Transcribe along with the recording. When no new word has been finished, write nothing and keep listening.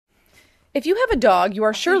If you have a dog, you are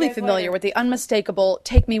I'll see you surely guys familiar later. with the unmistakable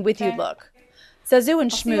take me with you Okay. look. Zazu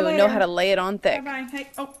and See you Shmoo know how later. to lay it on thick. Bye-bye. Hey,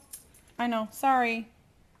 oh, I know. Sorry.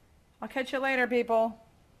 I'll catch you later, people.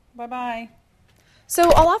 Bye-bye.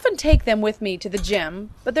 So I'll often take them with me to the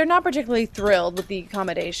gym, but they're not particularly thrilled with the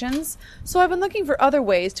accommodations, so I've been looking for other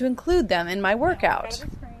ways to include them in my workout.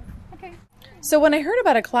 Okay. So when I heard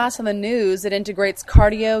about a class on the news that integrates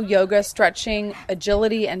cardio, yoga, stretching,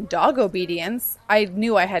 agility, and dog obedience, I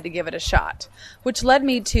knew I had to give it a shot, which led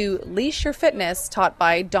me to Leash Your Fitness, taught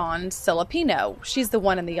by Dawn Silapino. She's the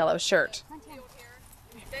one in the yellow shirt.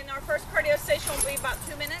 Then our first cardio station will be about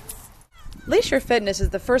 2 minutes. Leash Your Fitness is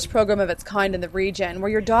the first program of its kind in the region where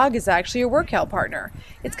your dog is actually your workout partner.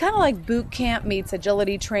 It's kind of like boot camp meets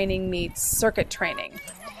agility training meets circuit training,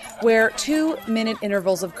 where 2-minute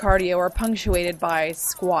intervals of cardio are punctuated by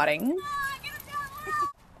squatting,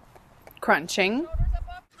 crunching,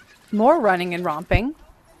 more running and romping,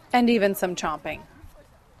 and even some chomping.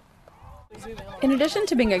 In addition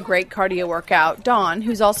to being a great cardio workout, Dawn,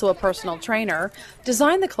 who's also a personal trainer,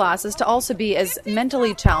 designed the classes to also be as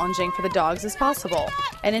mentally challenging for the dogs as possible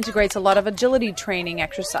and integrates a lot of agility training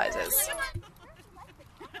exercises.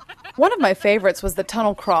 One of my favorites was the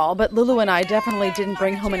tunnel crawl, but Lulu and I definitely didn't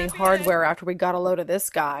bring home any hardware after we got a load of this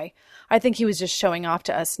guy. I think he was just showing off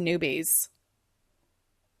to us newbies.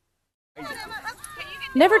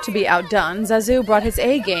 Never to be outdone, Zazu brought his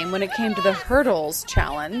A game when it came to the hurdles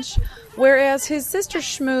challenge, whereas his sister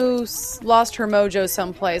Shmoo lost her mojo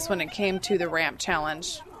someplace when it came to the ramp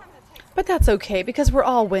challenge. But that's okay, because we're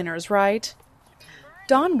all winners, right?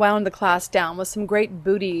 Dawn wound the class down with some great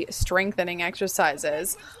booty strengthening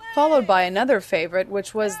exercises, followed by another favorite,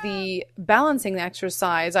 which was the balancing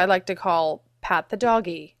exercise I like to call Pat the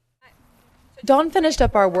Doggy. Dawn finished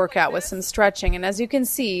up our workout with some stretching, and as you can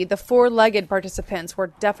see, the 4-legged participants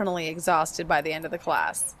were definitely exhausted by the end of the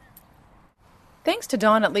class. Thanks to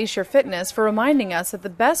Dawn at Leash Your Fitness for reminding us that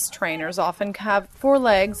the best trainers often have 4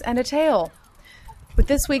 legs and a tail. With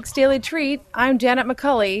this week's Daily Treat, I'm Janet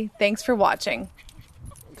McCulley. Thanks for watching.